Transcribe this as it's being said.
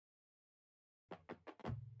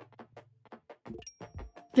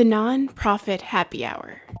The Nonprofit Happy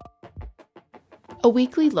Hour. A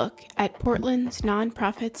weekly look at Portland's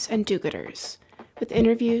nonprofits and do-gooders, with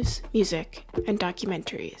interviews, music, and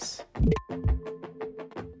documentaries.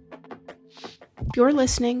 You're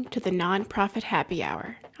listening to the Nonprofit Happy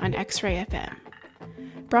Hour on X-Ray FM,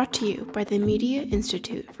 brought to you by the Media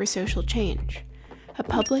Institute for Social Change, a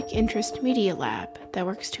public interest media lab that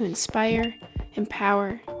works to inspire,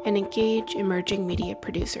 empower, and engage emerging media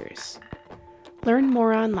producers. Learn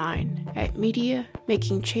more online at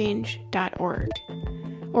mediamakingchange.org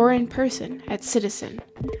or in person at Citizen,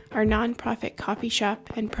 our nonprofit coffee shop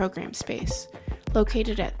and program space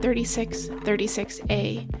located at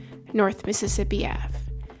 3636A North Mississippi Ave.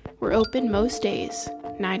 We're open most days,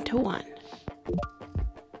 9 to 1.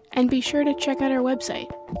 And be sure to check out our website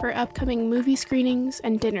for upcoming movie screenings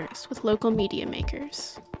and dinners with local media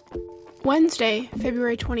makers. Wednesday,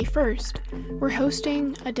 February 21st, we're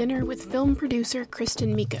hosting a dinner with film producer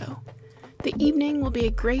Kristen Miko. The evening will be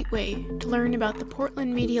a great way to learn about the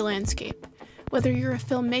Portland media landscape, whether you're a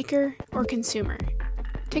filmmaker or consumer.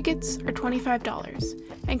 Tickets are $25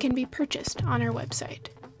 and can be purchased on our website.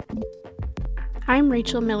 I'm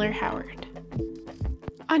Rachel Miller Howard.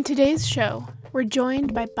 On today's show, we're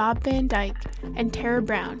joined by Bob Van Dyke and Tara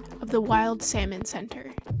Brown of the Wild Salmon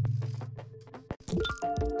Center.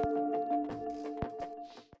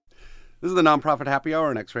 This is the Nonprofit Happy Hour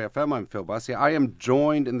on X-Ray FM. I'm Phil Bussey. I am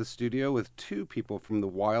joined in the studio with two people from the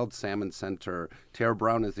Wild Salmon Center. Tara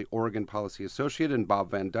Brown is the Oregon Policy Associate, and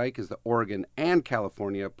Bob Van Dyke is the Oregon and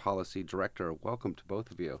California Policy Director. Welcome to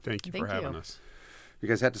both of you. Thank you for having us. You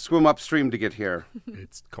guys had to swim upstream to get here.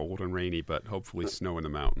 It's cold and rainy, but hopefully snow in the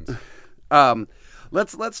mountains.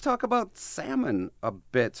 Let's talk about salmon a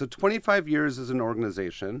bit. So 25 years as an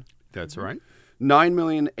organization. That's right. 9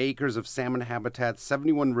 million acres of salmon habitat,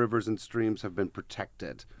 71 rivers and streams have been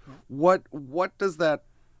protected. What does that,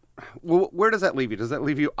 where does that leave you? Does that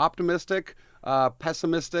leave you optimistic,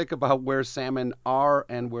 pessimistic about where salmon are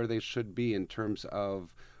and where they should be in terms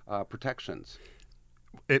of protections?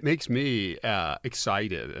 It makes me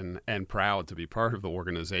excited and proud to be part of the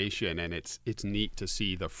organization, and it's neat to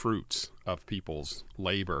see the fruits of people's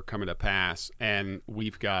labor coming to pass. And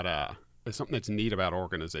we've got something that's neat about our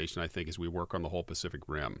organization, I think, is we work on the whole Pacific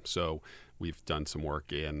Rim. So we've done some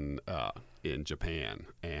work in Japan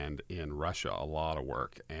and in Russia, a lot of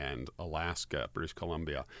work, and Alaska, British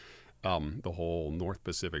Columbia, the whole North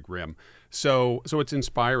Pacific Rim. So it's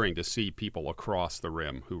inspiring to see people across the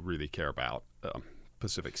rim who really care about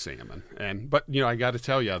Pacific salmon. But I got to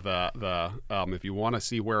tell you, the if you want to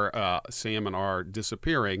see where salmon are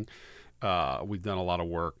disappearing, we've done a lot of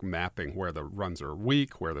work mapping where the runs are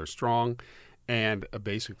weak, where they're strong, and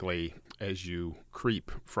basically as you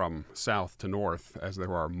creep from south to north, as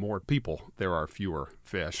there are more people, there are fewer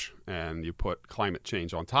fish, and you put climate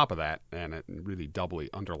change on top of that, and it really doubly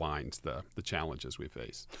underlines the challenges we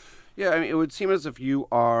face. Yeah, I mean, it would seem as if you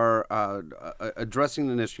are addressing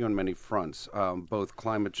an issue on many fronts. Both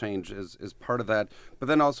climate change is part of that, but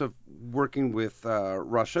then also working with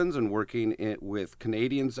Russians and working with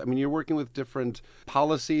Canadians. I mean, you're working with different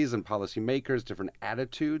policies and policymakers, different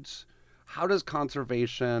attitudes. How does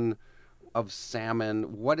conservation of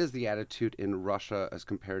salmon, what is the attitude in Russia as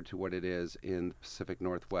compared to what it is in the Pacific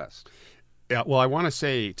Northwest? Yeah, well, I want to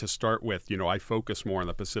say to start with, I focus more on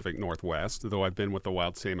the Pacific Northwest, though I've been with the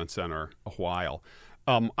Wild Salmon Center a while.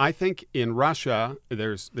 I think in Russia,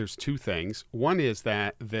 there's two things. One is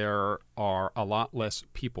that there are a lot less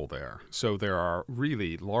people there. So there are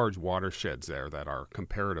really large watersheds there that are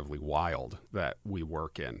comparatively wild that we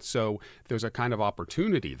work in. So there's a kind of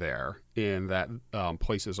opportunity there in that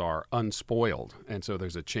places are unspoiled. And so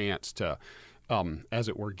there's a chance to as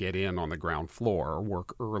it were, get in on the ground floor or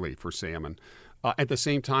work early for salmon. At the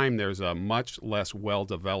same time, there's a much less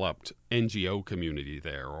well-developed NGO community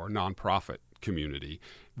there or nonprofit community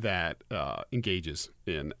that engages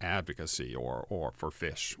in advocacy or for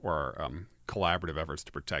fish or collaborative efforts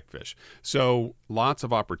to protect fish. So lots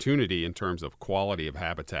of opportunity in terms of quality of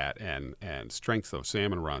habitat and strength of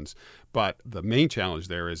salmon runs. But the main challenge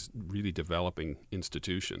there is really developing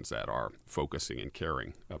institutions that are focusing and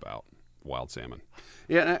caring about wild salmon.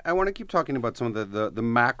 Yeah, and I want to keep talking about some of the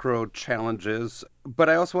macro challenges, but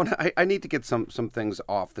I also I need to get some things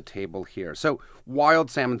off the table here. So,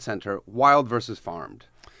 Wild Salmon Center, wild versus farmed.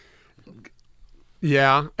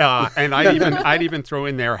 Yeah, and I'd even throw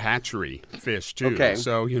in there hatchery fish too. Okay.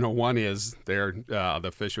 So one is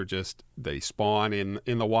the fish are they spawn in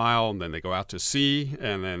the wild, and then they go out to sea,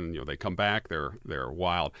 and then they come back. They're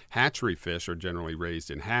wild. Hatchery fish are generally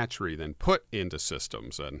raised in hatchery, then put into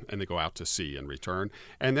systems, and they go out to sea and return.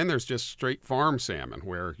 And then there's just straight farm salmon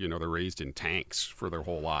where they're raised in tanks for their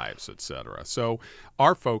whole lives, etc. So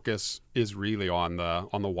our focus is really on the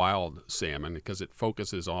wild salmon because it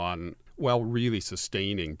focuses on really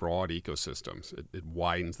sustaining broad ecosystems. It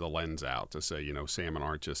widens the lens out to say, salmon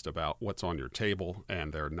aren't just about what's on your table,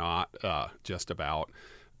 and they're not just about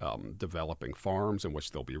developing farms in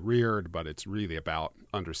which they'll be reared, but it's really about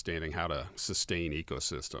understanding how to sustain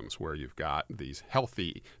ecosystems where you've got these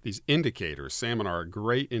indicators. Salmon are a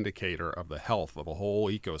great indicator of the health of a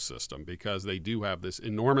whole ecosystem because they do have this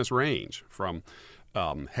enormous range from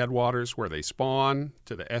headwaters where they spawn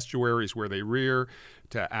to the estuaries where they rear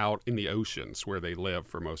to out in the oceans where they live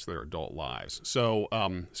for most of their adult lives. So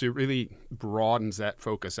it really broadens that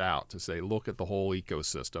focus out to say, look at the whole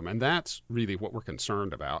ecosystem. And that's really what we're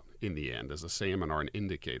concerned about in the end, as the salmon are an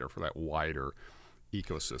indicator for that wider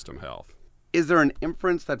ecosystem health. Is there an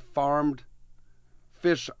inference that farmed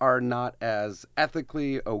fish are not as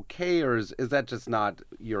ethically okay, or is that just not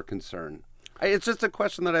your concern? It's just a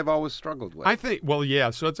question that I've always struggled with. I think,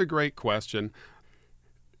 so it's a great question.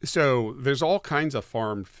 So there's all kinds of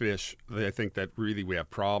farmed fish that I think that really we have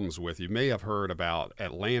problems with. You may have heard about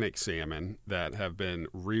Atlantic salmon that have been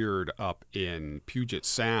reared up in Puget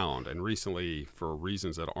Sound, and recently, for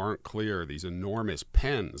reasons that aren't clear, these enormous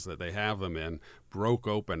pens that they have them in broke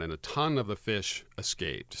open and a ton of the fish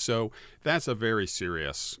escaped. So that's a very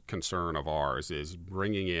serious concern of ours, is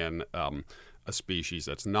bringing in a species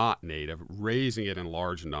that's not native, raising it in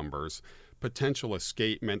large numbers, potential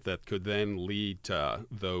escapement that could then lead to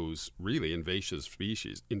those really invasive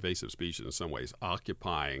species in some ways,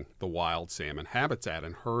 occupying the wild salmon habitat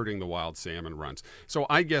and hurting the wild salmon runs. So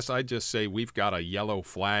I guess I'd just say we've got a yellow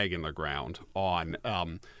flag in the ground on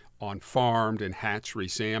farmed and hatchery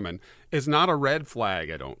salmon. Is not a red flag,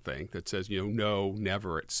 I don't think, that says no,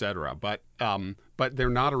 never, etc. But they're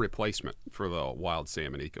not a replacement for the wild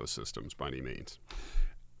salmon ecosystems by any means.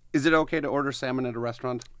 Is it okay to order salmon at a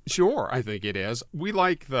restaurant? Sure, I think it is. We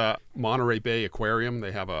like the Monterey Bay Aquarium.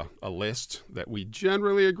 They have a list that we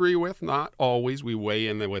generally agree with. Not always. We weigh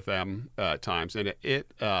in with them at times, and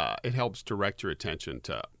it helps direct your attention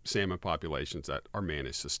to salmon populations that are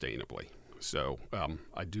managed sustainably. So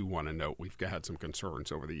I do want to note we've had some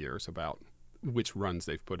concerns over the years about which runs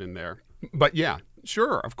they've put in there. But yeah,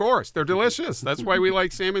 sure, of course. They're delicious. That's why we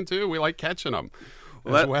like salmon too. We like catching them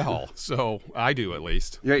as well. So I do, at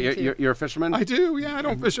least. You're a fisherman? I do, yeah. I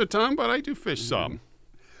don't fish a ton, but I do fish some.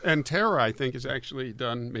 And Tara, I think, has actually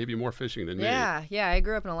done maybe more fishing than me. Yeah. I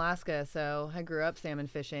grew up in Alaska, so I grew up salmon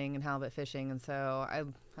fishing and halibut fishing, and so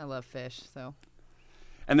I love fish. So.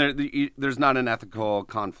 And there's not an ethical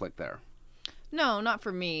conflict there? No, not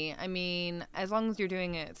for me. I mean, as long as you're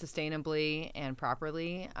doing it sustainably and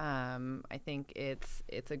properly, I think it's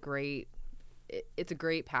a great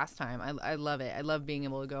pastime. I love it. I love being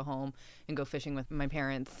able to go home and go fishing with my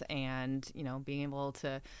parents, and being able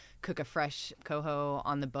to cook a fresh coho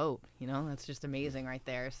on the boat. That's just amazing right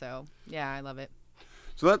there. So yeah, I love it.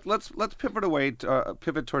 So let's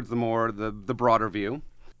pivot towards the broader view.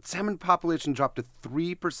 Salmon population dropped to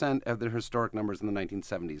 3% of their historic numbers in the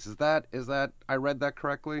 1970s. Is that I read that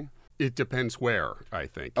correctly? It depends where, I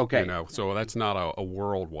think. Okay. So that's not a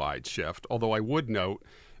worldwide shift. Although I would note,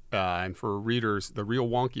 and for readers, the real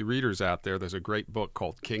wonky readers out there, there's a great book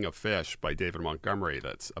called King of Fish by David Montgomery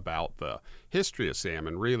that's about the history of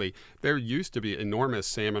salmon. Really, there used to be enormous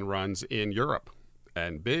salmon runs in Europe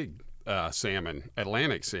and big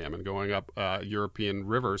Atlantic salmon going up European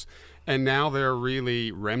rivers. And now there are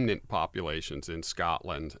really remnant populations in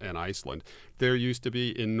Scotland and Iceland. There used to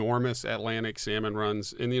be enormous Atlantic salmon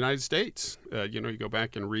runs in the United States. You go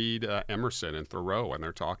back and read Emerson and Thoreau, and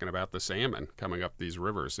they're talking about the salmon coming up these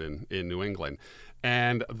rivers in New England.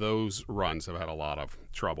 And those runs have had a lot of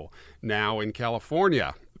trouble. Now in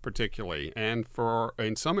California, particularly, and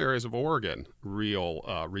in some areas of Oregon, real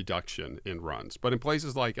reduction in runs. But in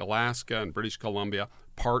places like Alaska and British Columbia,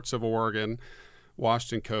 parts of Oregon,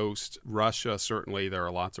 Washington coast, Russia, certainly there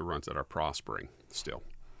are lots of runs that are prospering still.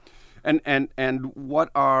 And what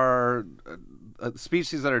are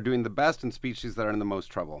species that are doing the best and species that are in the most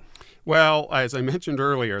trouble? Well, as I mentioned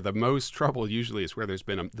earlier, the most trouble usually is where there's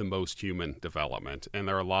been the most human development, and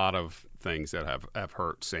there are a lot of things that have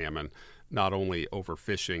hurt salmon. Not only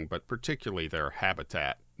overfishing, but particularly their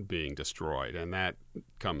habitat being destroyed, and that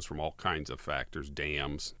comes from all kinds of factors: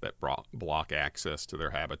 dams that block access to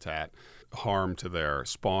their habitat, harm to their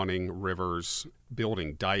spawning rivers,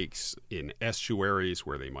 building dikes in estuaries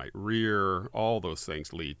where they might rear. All those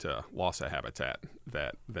things lead to loss of habitat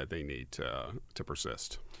that they need to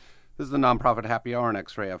persist. This is the Nonprofit Happy Hour on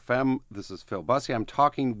X-Ray FM. This is Phil Bussey. I'm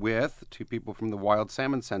talking with two people from the Wild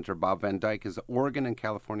Salmon Center. Bob Van Dyke is the Oregon and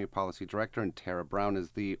California Policy Director, and Tara Brown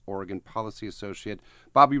is the Oregon Policy Associate.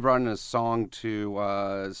 Bob, you brought in a song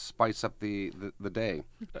to spice up the day.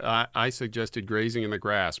 I suggested Grazing in the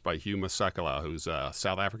Grass by Hugh Masekela, who's a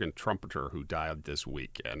South African trumpeter who died this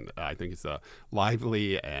week. And I think it's a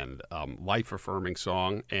lively and life-affirming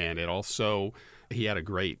song. And it also, he had a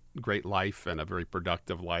great life and a very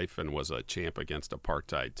productive life and was a champ against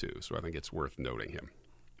apartheid, too. So I think it's worth noting him.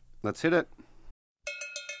 Let's hit it.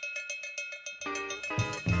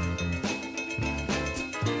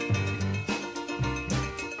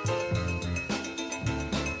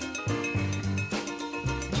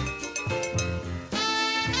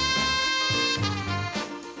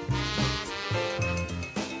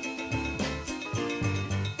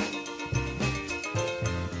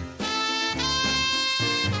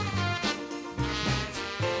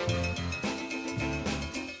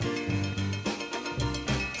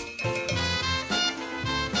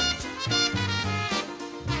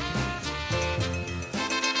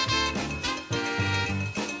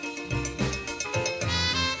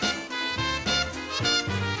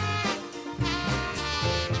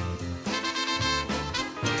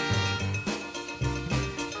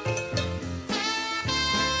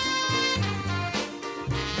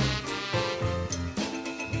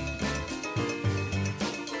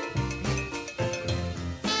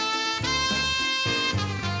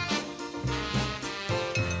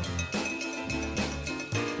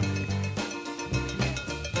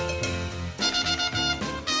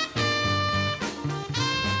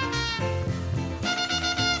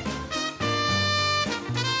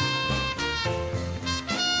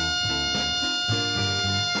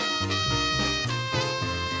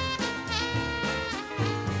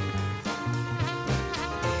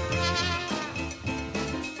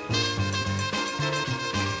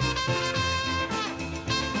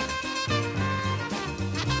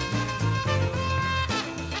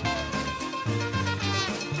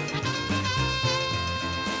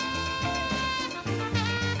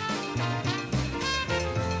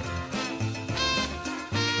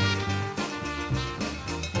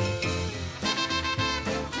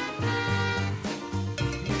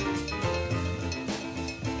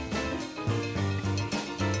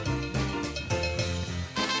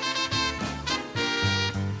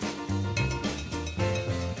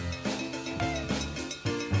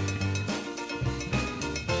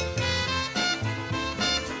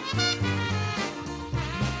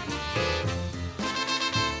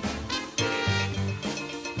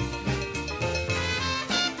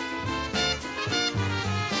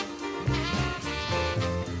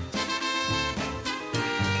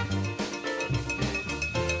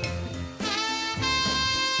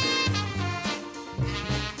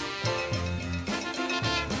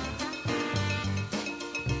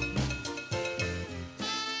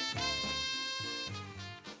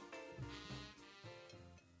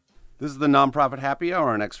 This is the Nonprofit Happy Hour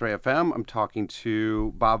on X-Ray FM. I'm talking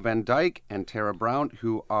to Bob Van Dyke and Tara Brown,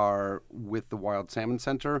 who are with the Wild Salmon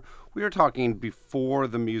Center. We were talking before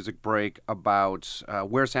the music break about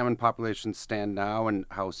where salmon populations stand now and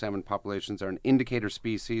how salmon populations are an indicator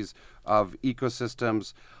species of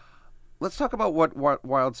ecosystems. Let's talk about what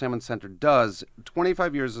Wild Salmon Center does.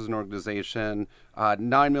 25 years as an organization,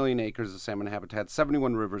 9 million acres of salmon habitat,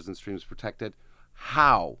 71 rivers and streams protected.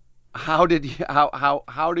 How? How do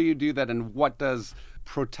you do that, and what does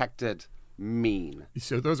protected mean?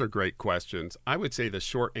 So those are great questions. I would say the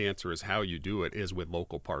short answer is how you do it is with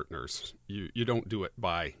local partners. You don't do it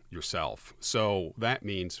by yourself. So that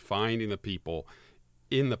means finding the people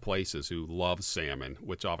in the places who love salmon,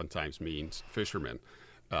 which oftentimes means fishermen.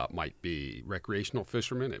 Might be recreational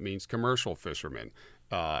fishermen. It means commercial fishermen.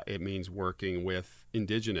 It means working with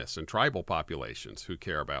indigenous and tribal populations who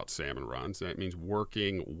care about salmon runs. And it means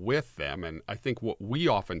working with them. And I think what we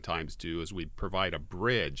oftentimes do is we provide a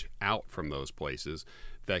bridge out from those places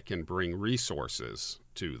that can bring resources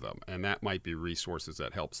to them. And that might be resources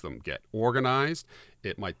that helps them get organized.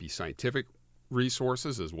 It might be scientific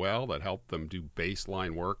resources as well that help them do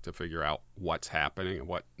baseline work to figure out what's happening and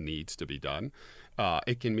what needs to be done.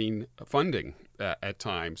 It can mean funding at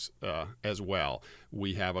times as well.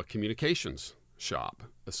 We have a communications shop.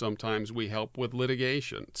 Sometimes we help with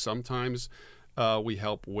litigation. Sometimes we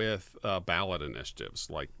help with ballot initiatives,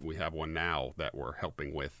 like we have one now that we're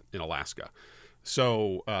helping with in Alaska.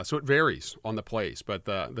 So it varies on the place, but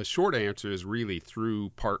the short answer is really through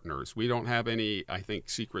partners. We don't have any, I think,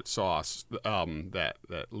 secret sauce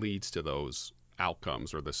that leads to those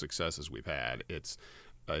outcomes or the successes we've had. It's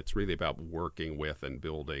really about working with and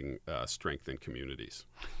building strength in communities.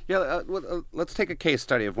 Yeah, let's take a case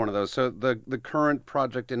study of one of those. So the current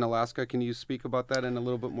project in Alaska, can you speak about that in a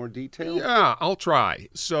little bit more detail? Yeah, I'll try.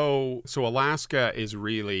 So Alaska is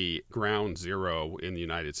really ground zero in the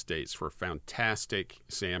United States for fantastic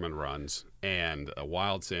salmon runs and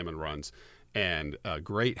wild salmon runs and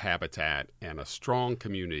great habitat and a strong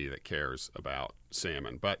community that cares about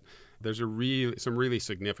salmon. But there's some really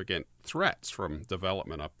significant threats from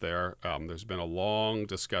development up there. There's been a long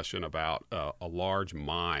discussion about a large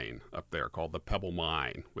mine up there called the Pebble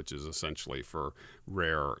Mine, which is essentially for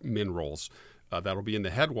rare minerals. That'll be in the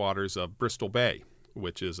headwaters of Bristol Bay,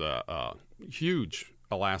 which is a huge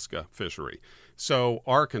Alaska fishery. So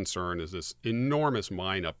our concern is this enormous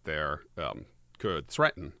mine up there could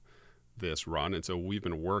threaten this run, and so we've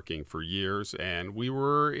been working for years, and we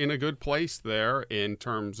were in a good place there in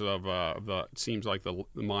terms of it seems like the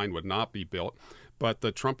mine would not be built, but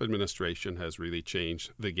the Trump administration has really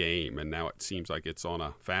changed the game, and now it seems like it's on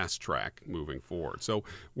a fast track moving forward. So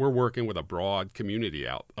we're working with a broad community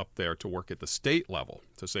up there to work at the state level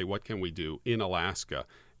to say what can we do in Alaska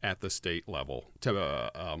at the state level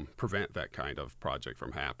to prevent that kind of project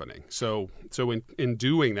from happening. So in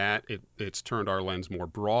doing that, it's turned our lens more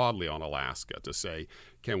broadly on Alaska to say,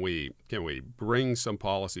 can we bring some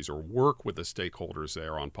policies or work with the stakeholders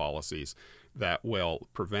there on policies that will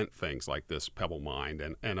prevent things like this Pebble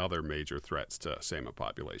Mine and other major threats to salmon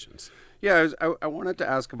populations. Yeah, I wanted to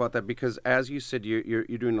ask about that because, as you said, you're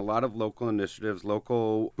doing a lot of local initiatives,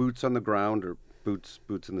 local boots on the ground or boots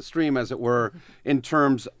in the stream, as it were, in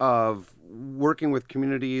terms of working with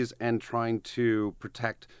communities and trying to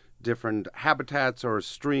protect different habitats or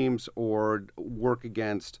streams or work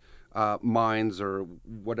against mines or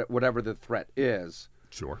whatever the threat is.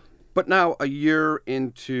 Sure. But now, a year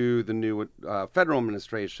into the new federal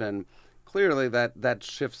administration, clearly that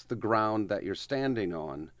shifts the ground that you're standing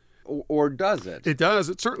on. Or does it? It does.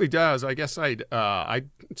 It certainly does. I guess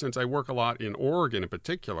since I work a lot in Oregon in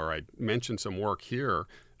particular, I'd mention some work here.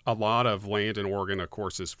 A lot of land in Oregon, of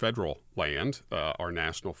course, is federal land, our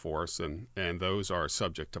national forests, and those are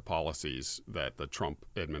subject to policies that the Trump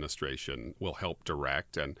administration will help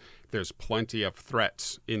direct. And there's plenty of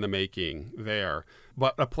threats in the making there.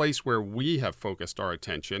 But a place where we have focused our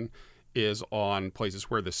attention is on places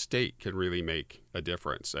where the state can really make a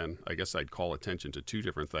difference. And I guess I'd call attention to two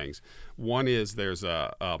different things. One is there's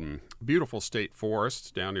a beautiful state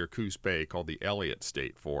forest down near Coos Bay called the Elliott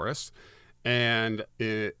State Forest. And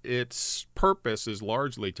its purpose is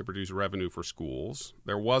largely to produce revenue for schools.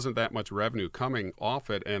 There wasn't that much revenue coming off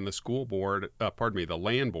it, and the school board, the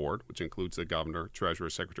land board, which includes the governor, treasurer,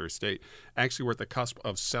 secretary of state, actually were at the cusp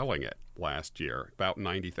of selling it last year. About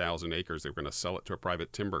 90,000 acres. They were going to sell it to a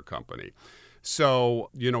private timber company. So,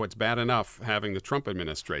 it's bad enough having the Trump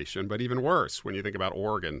administration, but even worse when you think about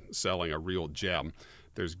Oregon selling a real gem.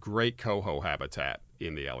 There's great coho habitat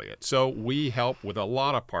in the Elliott. So we help with a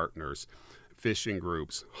lot of partners, fishing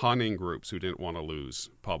groups, hunting groups who didn't want to lose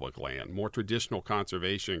public land, more traditional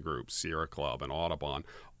conservation groups, Sierra Club and Audubon,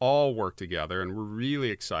 all work together. And we're really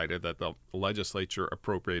excited that the legislature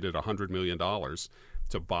appropriated $100 million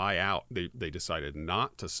to buy out. They decided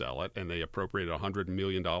not to sell it, and they appropriated $100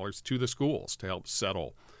 million to the schools to help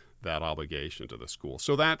settle that obligation to the school.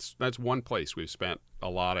 So that's one place we've spent a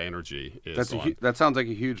lot of energy. That sounds like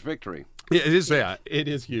a huge victory. It is. Yeah, it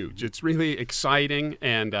is huge. It's really exciting,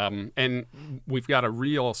 and we've got a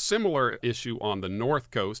real similar issue on the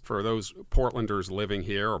North Coast for those Portlanders living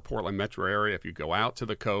here or Portland metro area. If you go out to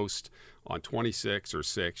the coast on 26 or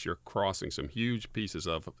 6, you're crossing some huge pieces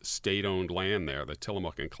of state-owned land there, the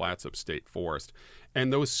Tillamook and Clatsop State Forest.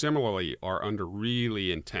 And those similarly are under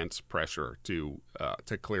really intense pressure to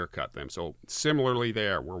clear cut them. So similarly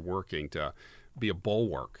there, we're working to be a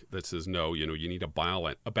bulwark that says, no, you need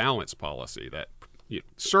a balance policy that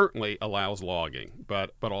certainly allows logging,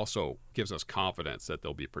 but also gives us confidence that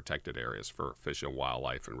there'll be protected areas for fish and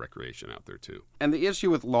wildlife and recreation out there too. And the issue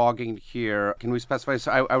with logging here, can we specify?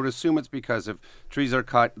 So I would assume it's because if trees are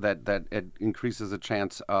cut, that it increases the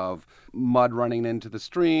chance of mud running into the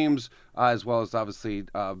streams, as well as obviously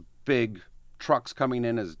big trucks coming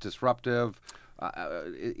in is disruptive.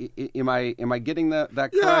 Am I getting that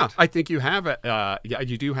correct? Yeah, I think you have it. Yeah,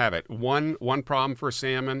 you do have it. One problem for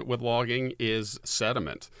salmon with logging is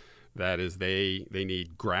sediment. That is, they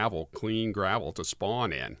need gravel, clean gravel to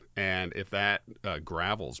spawn in. And if that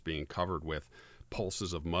gravel's being covered with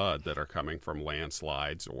pulses of mud that are coming from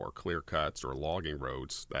landslides or clear cuts or logging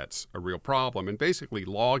roads, that's a real problem. And basically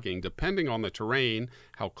logging, depending on the terrain,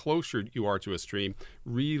 how close you are to a stream,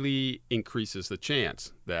 really increases the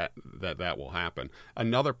chance that will happen.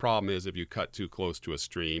 Another problem is if you cut too close to a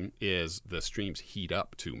stream is the streams heat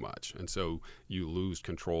up too much. And so you lose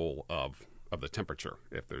control of the temperature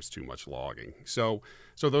if there's too much logging. So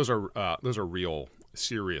those are real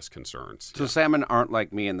serious concerns. So salmon aren't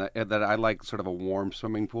like me in that I like sort of a warm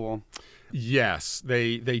swimming pool. Yes,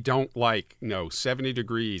 they don't like 70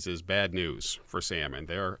 degrees is bad news for salmon.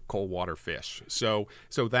 They're cold water fish. So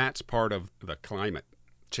that's part of the climate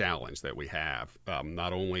challenge that we have.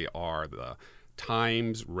 Not only are the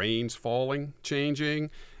times rains falling changing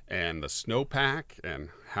and the snowpack and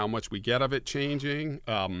how much we get of it changing,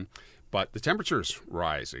 but the temperature's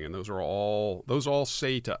rising, and those all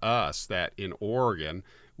say to us that in Oregon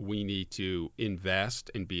we need to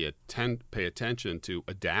invest and pay attention to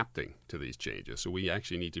adapting to these changes. So we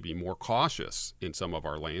actually need to be more cautious in some of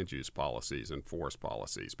our land use policies and forest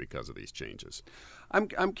policies because of these changes.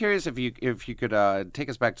 I'm curious if you could take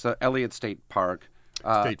us back to Elliott State Park,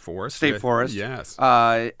 State Forest, yes,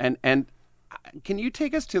 and. Can you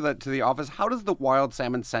take us to the office? How does the Wild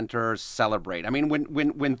Salmon Center celebrate? I mean,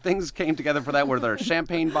 when things came together for that, were there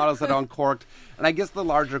champagne bottles that uncorked? And I guess the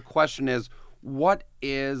larger question is, what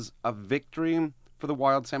is a victory for the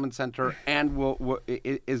Wild Salmon Center? And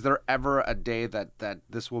is there ever a day that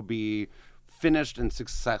this will be finished and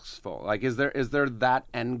successful? Like, is there that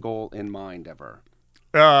end goal in mind ever?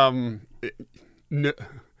 No.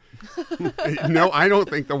 No, I don't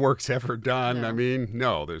think the work's ever done. No. I mean,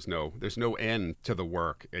 no, there's no end to the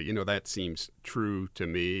work. That seems true to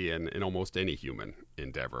me and in almost any human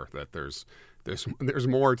endeavor, that there's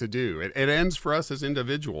more to do. It ends for us as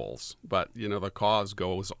individuals, but the cause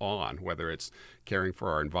goes on, whether it's caring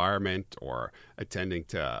for our environment or attending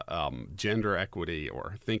to gender equity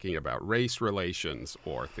or thinking about race relations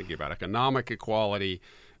or thinking about economic equality.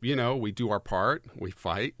 We do our part, we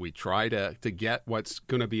fight, we try to get what's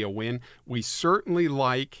going to be a win. We certainly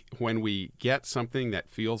like when we get something that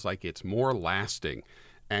feels like it's more lasting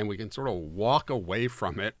and we can sort of walk away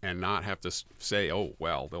from it and not have to say, oh,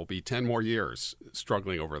 well, there'll be 10 more years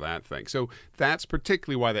struggling over that thing. So that's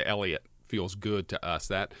particularly why the Elliott feels good to us.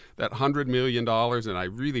 That $100 million, and I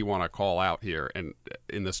really want to call out here, and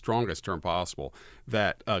in the strongest term possible,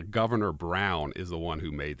 that Governor Brown is the one who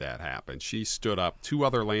made that happen. She stood up. 2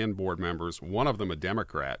 other land board members, one of them a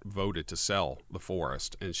Democrat, voted to sell the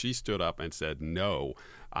forest, and she stood up and said, no,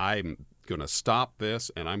 I'm going to stop this,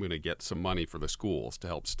 and I'm going to get some money for the schools to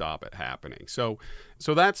help stop it happening. So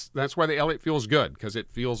that's why the Elliott feels good, because it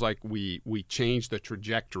feels like we changed the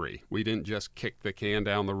trajectory. We didn't just kick the can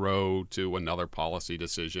down the road to another policy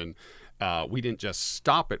decision. We didn't just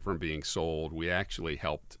stop it from being sold. We actually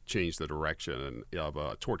helped change the direction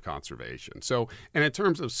toward conservation. So, and in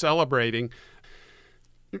terms of celebrating,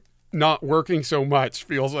 not working so much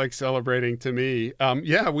feels like celebrating to me.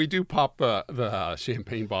 Yeah, we do pop the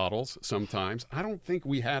champagne bottles sometimes. I don't think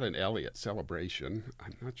we had an Elliott celebration.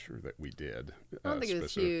 I'm not sure that we did. I don't think it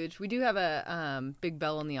was huge. We do have a big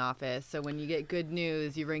bell in the office, so when you get good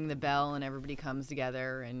news, you ring the bell and everybody comes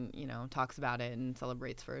together and talks about it and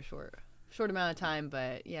celebrates for a short amount of time.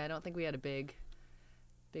 But yeah, I don't think we had a big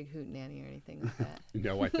hootenanny or anything like that.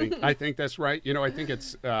 No, I think that's right. I think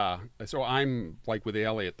it's so I'm like with the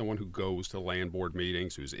Elliott, the one who goes to land board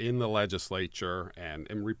meetings, who's in the legislature and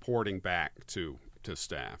reporting back to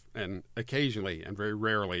staff. And occasionally and very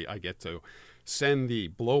rarely I get to send the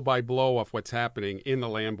blow by blow of what's happening in the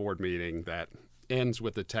land board meeting that ends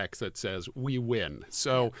with the text that says we win.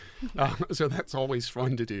 So so that's always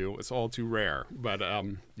fun to do. It's all too rare, but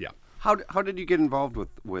yeah. How did you get involved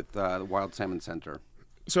with the Wild Salmon Center?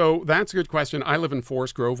 So that's a good question. I live in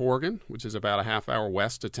Forest Grove, Oregon, which is about a half hour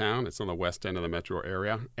west of town. It's on the west end of the metro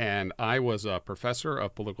area. And I was a professor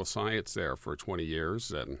of political science there for 20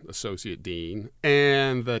 years and associate dean.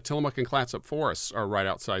 And the Tillamook and Clatsop forests are right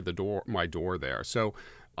outside my door there. So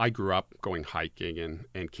I grew up going hiking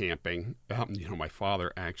and camping. My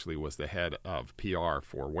father actually was the head of PR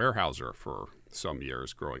for Weyerhaeuser for some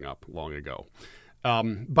years growing up long ago.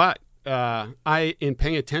 But in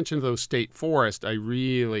paying attention to those state forests, I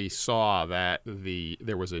really saw that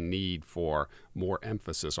there was a need for more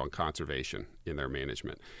emphasis on conservation in their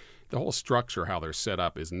management. The whole structure, how they're set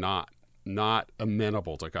up, is not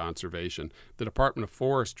amenable to conservation. The Department of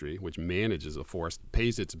Forestry, which manages the forest,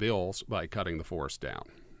 pays its bills by cutting the forest down.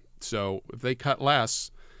 So if they cut less,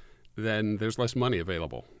 then there's less money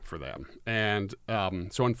available for them. And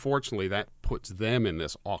so unfortunately, that puts them in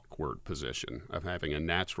this awkward position of having a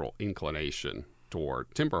natural inclination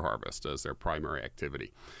toward timber harvest as their primary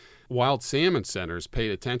activity. Wild Salmon Centers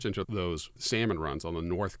paid attention to those salmon runs on the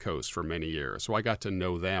North Coast for many years. So I got to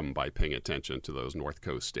know them by paying attention to those North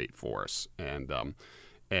Coast state forests and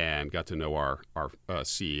got to know our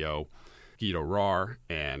CEO, Guido Rahr.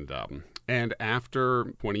 And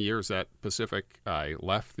after 20 years at Pacific, I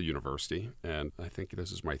left the university, and I think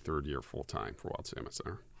this is my third year full-time for Wild Salmon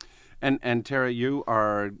Center. And Tara, you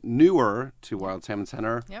are newer to Wild Salmon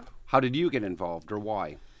Center. Yep. How did you get involved, or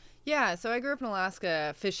why? Yeah, so I grew up in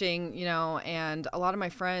Alaska fishing, and a lot of my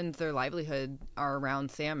friends, their livelihood are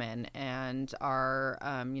around salmon and are,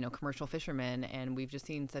 commercial fishermen. And we've just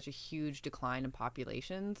seen such a huge decline in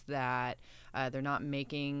populations that they're not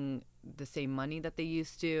making the same money that they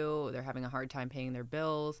used to. They're having a hard time paying their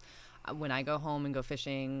bills. When I go home and go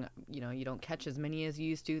fishing, you don't catch as many as you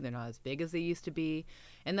used to. They're not as big as they used to be.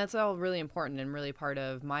 And that's all really important and really part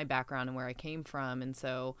of my background and where I came from. And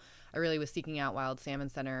so I really was seeking out Wild Salmon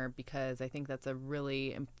Center because I think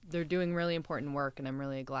they're doing really important work, and I'm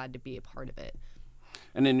really glad to be a part of it.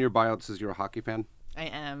 And in your bio, it says you're a hockey fan? I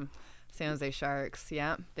am. San Jose Sharks.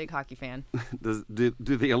 Yeah, big hockey fan. Do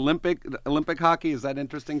the Olympic hockey, is that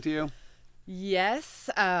interesting to you? Yes,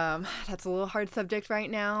 that's a little hard subject right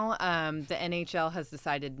now. The NHL has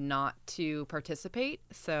decided not to participate,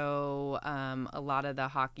 so a lot of the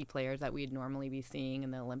hockey players that we'd normally be seeing in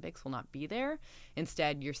the Olympics will not be there.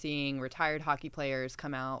 Instead, you're seeing retired hockey players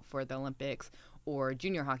come out for the Olympics, or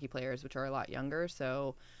junior hockey players, which are a lot younger.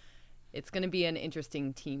 So it's going to be an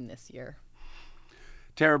interesting team this year.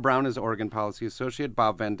 Tara Brown is Oregon Policy Associate.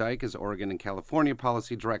 Bob Van Dyke is Oregon and California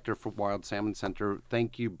Policy Director for Wild Salmon Center.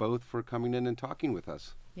 Thank you both for coming in and talking with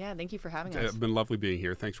us. Yeah, thank you for having us. It's been lovely being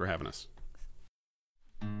here. Thanks for having us.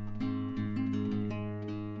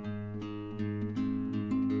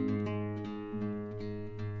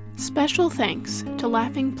 Special thanks to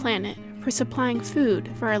Laughing Planet for supplying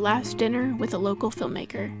food for our last dinner with a local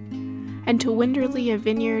filmmaker, and to Winderlea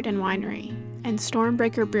Vineyard and Winery and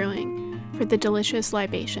Stormbreaker Brewing for the delicious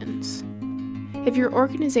libations. If your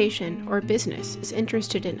organization or business is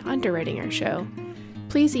interested in underwriting our show,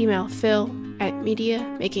 please email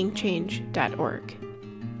phil@mediamakingchange.org.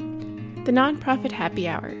 The Nonprofit Happy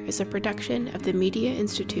Hour is a production of the Media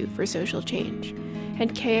Institute for Social Change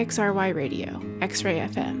and KXRY Radio, X-Ray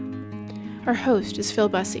FM. Our host is Phil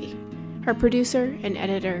Bussey. Our producer and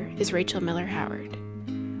editor is Rachel Miller Howard.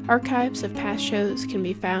 Archives of past shows can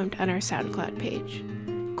be found on our SoundCloud page.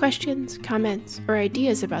 Questions, comments, or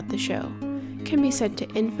ideas about the show can be sent to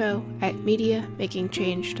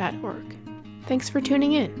info@mediamakingchange.org. Thanks for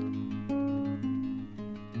tuning in.